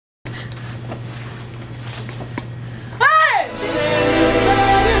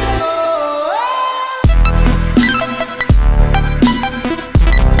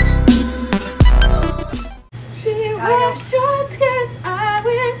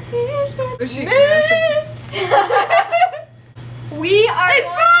We are. It's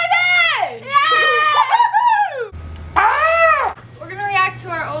Friday! Yeah! We're gonna react to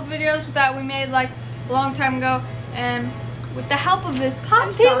our old videos that we made like a long time ago, and with the help of this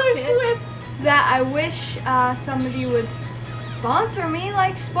pop Taylor socket Swift. that I wish somebody would sponsor me.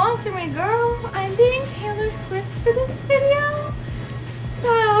 Like, sponsor me, girl. I'm being Taylor Swift for this video.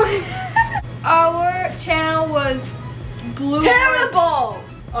 So, our channel was Blue. Terrible!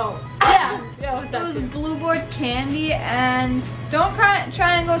 Oh. Yeah. Yeah, it was that It was too. Blueboard Candy, and don't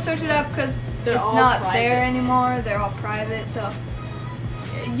try and go search it up because They're it's all not private. there anymore. They're all private, so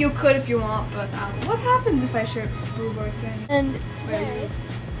you could if you want. But what happens if I share Blueboard Candy? And today,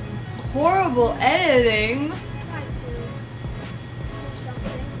 Horrible editing. I tried to do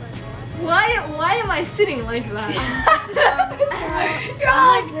something, but Why am I sitting like that? You're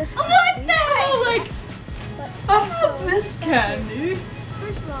like, this what candy. the hell? Like, I love this candy.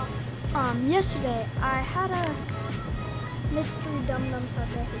 First of all, yesterday I had a mystery dum dum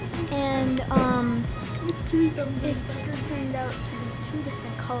subject, and it turned out to be 2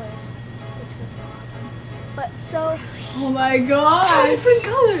 different colors, which was awesome. But so Oh my god. 2 different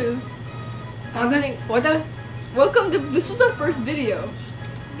colors. What the? Welcome to, this was our first video.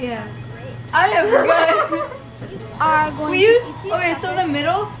 Yeah. great. I am good. Are going We to use, eat these okay, so the suckers.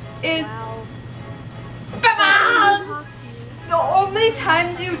 middle is Wow. the only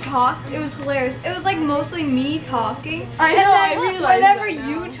times you talked, it was hilarious. It was like mostly me talking. I And know, then I realized whenever that now.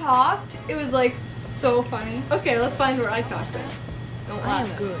 you talked, it was like so funny. Okay, let's find where I talked then. Don't laugh.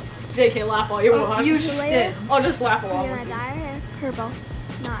 am good. JK, laugh all you Oh, want. you just did. I'll just laugh along You're with gonna you. die here. Purple.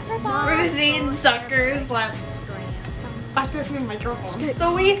 Not. We're just eating suckers. Like. Back there's my microphone.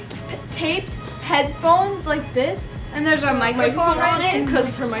 So we taped headphones like this, and there's our microphone on it.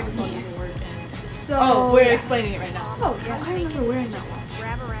 Because her microphone doesn't work. And So oh, we're explaining it right now. Oh yeah. I remember wearing that watch.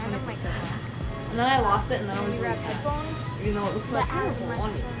 Grab a random microphone. And then I lost it, and then I was You really grab sad. headphones. Even though it looks like But as terrible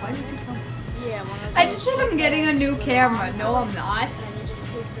on me. Why did you come? Yeah, one of I those just said I'm getting a new camera. No, I'm not. And then you just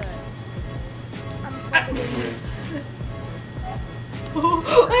take the. Unplug it.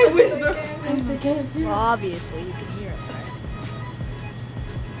 I whisper. I can't hear. Well, obviously you can hear it, right?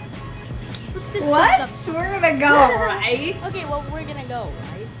 What? So we're gonna go, right? Okay, well we're gonna go,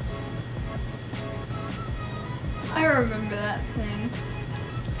 right? I remember that thing.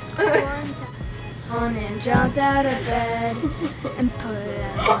 On and jumped out of bed and put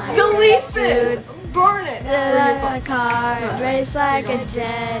on Delete this. Burn it. the car raced like a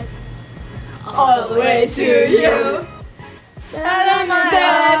jet All the way to you. Under my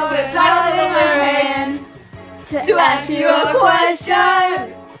head, with a shot in my hand, to ask you a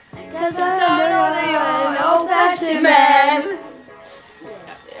question. Cause I know that you're an old-fashioned man.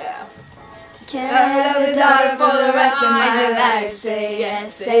 Can't I have a daughter for the rest of my life. Say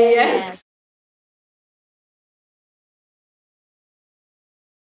yes, say yes.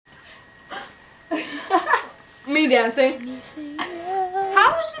 Me dancing.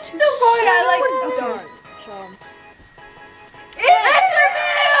 How is this still going? I like. Okay. Hey.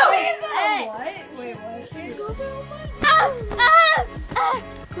 Wait, what?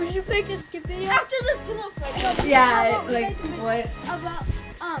 We should make a skip video after the pillow fight. Yeah, like what? About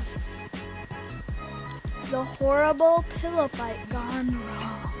the horrible pillow fight gone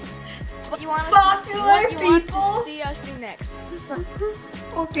wrong. What you want us Popular what you want people. to see us do next?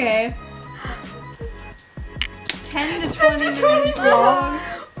 Okay. 10 to 20 minutes long.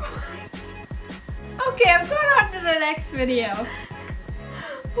 Okay, I'm going on to the next video.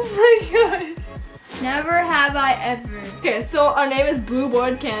 Oh my god. Never have I ever. Okay, so our name is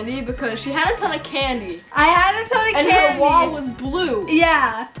Blueboard Candy because she had a ton of candy. I had a ton of And candy. her wall was blue.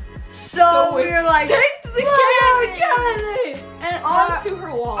 Yeah. So we were like, take the "Look, candy and onto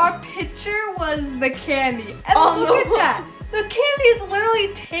her wall. our picture was the candy. And On look the at wall. that. The candy is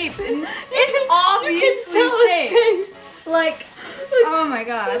literally taped. And it's obviously you can tell taped. it's taped. Like, oh my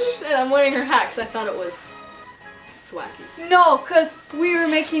gosh. And I'm wearing her hat because I thought it was swacky. No, because we were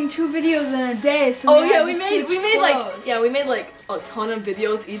making 2 videos in a day. So Oh we yeah, had we to made switch like a ton of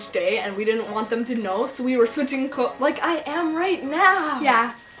videos each day, and we didn't want them to know, so we were switching like I am right now.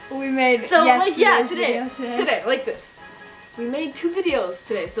 Yeah, we made So like yeah, yesterday's video today like this. We made 2 videos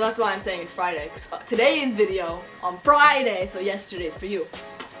today, so that's why I'm saying it's Friday. 'Cause today's video on Friday, so yesterday's for you.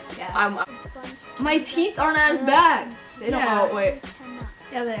 Yeah. My teeth aren't as bad. They don't. Yeah. Oh wait.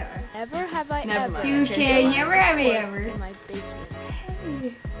 Yeah, they are. Never have I Never ever mind. You say never have you ever. in my basement.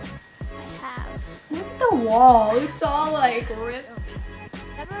 Hey, I have. look at the wall. It's all like ripped.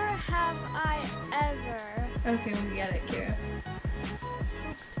 Never have I ever Okay, we got it, Kyra.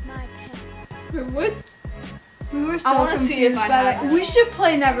 pooped my pants. What? We were so I wanna see if confused I by have that. it. We should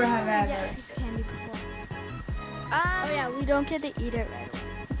play Never Have Yeah, Ever. piece of candy before. Oh yeah, we don't get to eat it right away.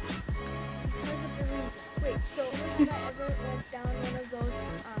 Because of the reason. Wait, so have I ever went down one of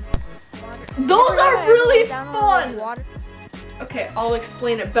those water? Those Have are I ever really went down one of those fun. water? Okay, I'll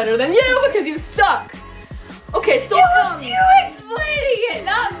explain it better than you because you suck. Okay, so It was you explaining it,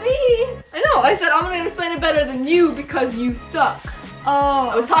 not me. I know. I said I'm gonna explain it better than you because you suck. Oh,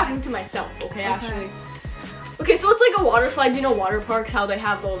 I was talking to myself. Okay, actually. Okay, so it's like a water slide. You know, water parks, how they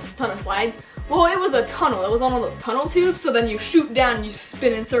have those ton of slides. Well, it was a tunnel. It was one of those tunnel tubes. So then you shoot down, and you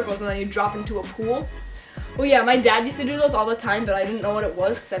spin in circles, and then you drop into a pool. Well, yeah, my dad used to do those all the time, but I didn't know what it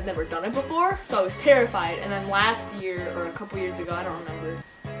was because I've never done it before. So I was terrified. And then last year or a couple years ago, I don't remember,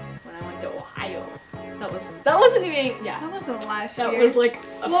 when I went to Ohio. That wasn't even, yeah. That wasn't last That year. was like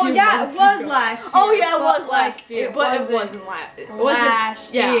a well, few yeah, it months was ago. last year. Oh yeah, it but, was last year, it but wasn't it wasn't last. It wasn't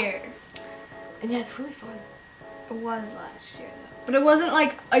last yeah. year. And yeah, it's really fun. It was last year, though. But it wasn't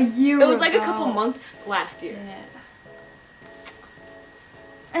like a year. It was like a ago. couple months last year.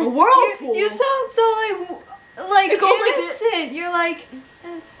 Yeah. A whirlpool. You sound so like It goes like this. innocent. You're like,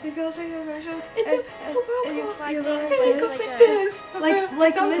 it goes like this. It's a whirlpool. And it's like You're this, like, It but goes it's like a- this.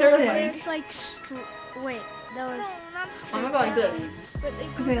 like Sounds listen. terrifying. It's like wait, that was. I'm gonna go like this. But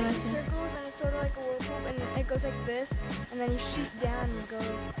it goes Okay, like listen. in circles, and it's sort of like a whirlpool, and it goes like this, and then you shoot down and go.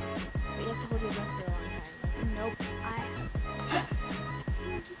 But you have to hold your breath for a long time.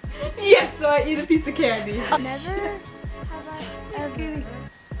 Nope, Yes, so I eat a piece of candy. never have I ever.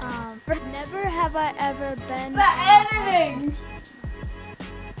 Never have I ever been. The editing.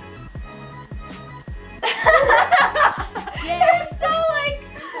 Yeah. You're so like,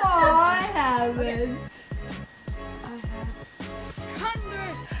 oh, I haven't.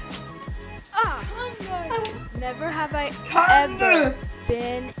 Never have I Hundred. ever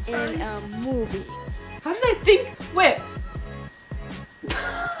been in a movie. How did I think? Wait.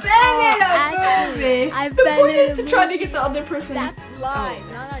 Actually, I've The been point in is a to try movie. to get the other person. That's live,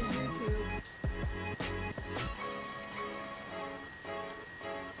 Oh. not on YouTube.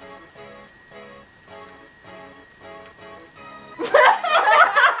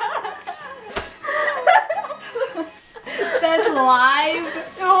 That's live.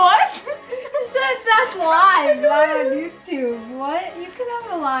 What? You said that's live, not on YouTube. What? You can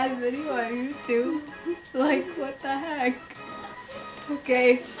have a live video on YouTube. Like, what the heck?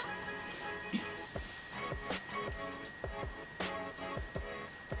 Okay.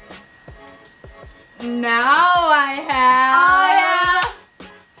 Now I have.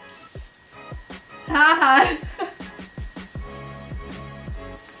 Haha.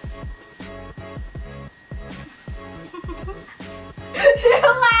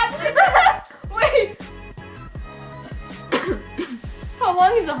 You're laughing. Wait. How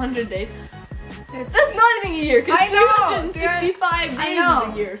long is 100 days? That's not even a year, because I know. 365 days I know.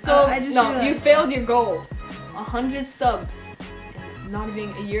 is a year. So, I just no, realized. you failed your goal. 100 subs. in not even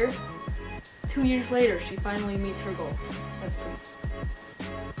a year. 2 years later, she finally meets her goal. That's pretty.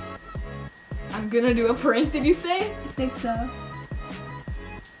 I'm gonna do a prank, did you say? I think so.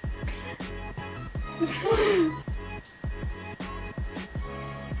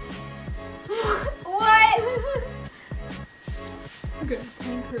 What? I'm gonna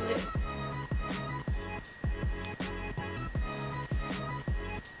prank her later.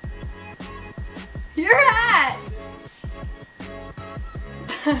 Your hat!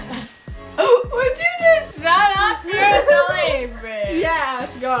 Would you just shut up? You're annoying me. Yeah,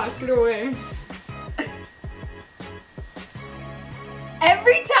 gosh, get away.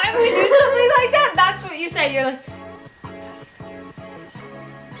 Every time we do something like that, that's what you say. You're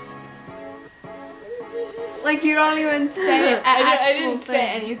like you don't even say it. I didn't say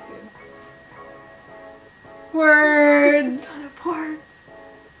anything. Words. Words.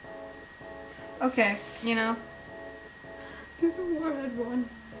 Okay, you know. Do the warhead one.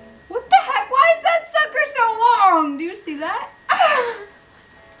 What the heck? Why is that sucker so long? Do you see that?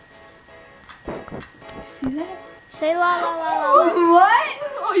 You see that? Say la la la la la. What?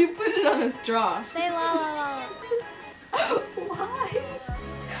 Oh, you put it on a straw. Say la la la la. Why?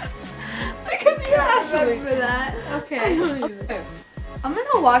 Because you I actually. remember that. I Okay. don't either. I'm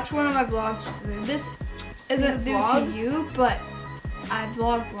gonna watch one of my vlogs. This isn't due to vlog? you, but I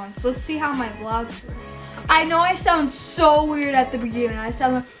vlogged once. Let's see how my vlogs were. I know I sound so weird at the beginning. I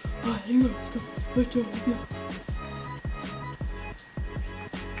sound like, oh, you have to.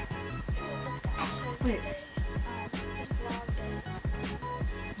 Wait.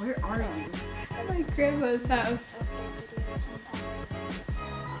 Where are you? At my grandma's house.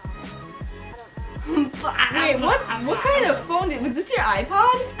 Wait, what kind of phone was this your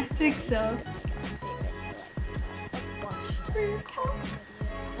iPod? I think so. Look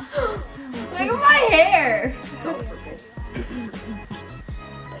at my hair. It's all purple.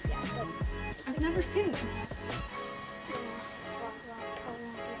 But yeah, I've never seen this.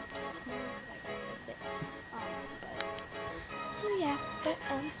 So yeah, but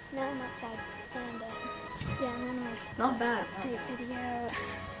now I'm outside and yeah, I'm gonna make Not bad. update video.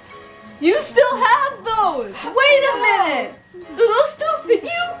 You still have those! Wait a minute! Do those still fit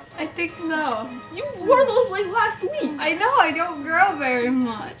you? I think so. You wore those like last week. I know I don't grow very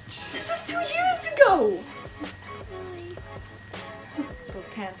much. This was 2 years ago. Really? Those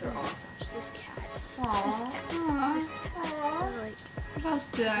pants are awesome. This cat. Aww. Like, What else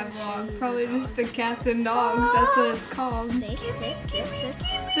did I vlog? Probably just the cats and dogs. That's what it's called. snake, sit.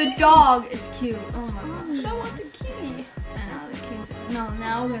 The dog is cute. Oh my gosh. I want the kitty. I know the kids. No,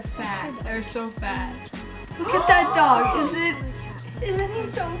 now they're fat. They're so fat. Look at that dog. Isn't he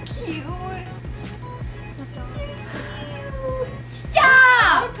so cute? I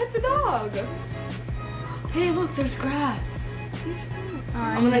Stop! want to pet the dog. Hey, look, there's grass.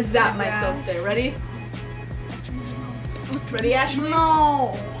 I'm I'm gonna zap myself there. Ready? Ready, Ashley?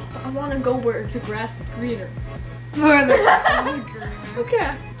 No. I want to go where the grass is greener. Where the grass is greener.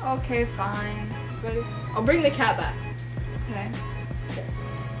 Okay. Okay, fine. Ready? I'll bring the cat back. Okay.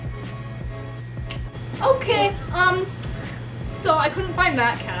 Okay, so I couldn't find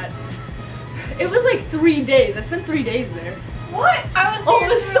that cat. It was like 3 days. I spent 3 days there. What? I was Oh, here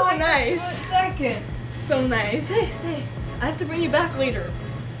it was for so like nice. A split second. So nice. Hey, stay. I have to bring you back later.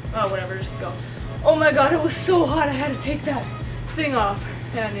 Oh, whatever, just go. Oh my god, it was so hot. I had to take that thing off.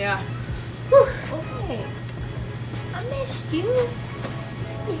 And yeah. Whew. Okay. I missed you.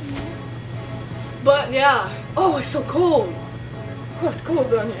 But yeah. Oh, it's so cold. Oh, it's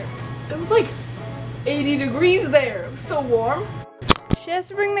cold down here. It was like 80 degrees there. It was so warm. She has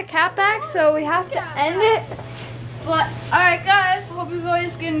to bring the cat back, so we have to end it. But, alright guys, hope you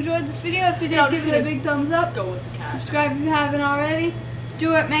guys enjoyed this video. If you did, Yeah, I'm give just it a gonna big thumbs up. Go with the cat. Subscribe if you haven't already.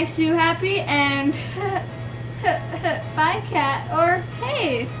 Do what makes you happy, and bye cat, or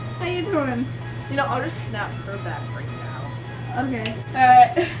hey, how you doing? You know, I'll just snap her back right now. Okay,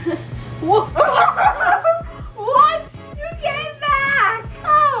 alright. What? You came back!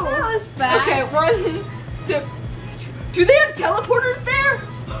 Oh! That was fast. Okay, 1, 2. Do they have teleporters there?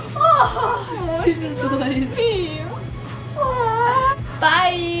 Oh, She just lazy. me.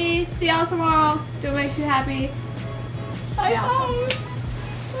 Bye! See y'all tomorrow. Do what makes you happy. Bye. Yeah.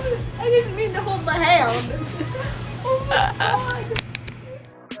 I didn't mean to hold my hand. Oh my god.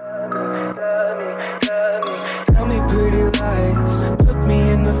 Tell me pretty lies, look me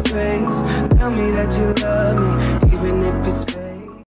in the face. Tell me that you love me.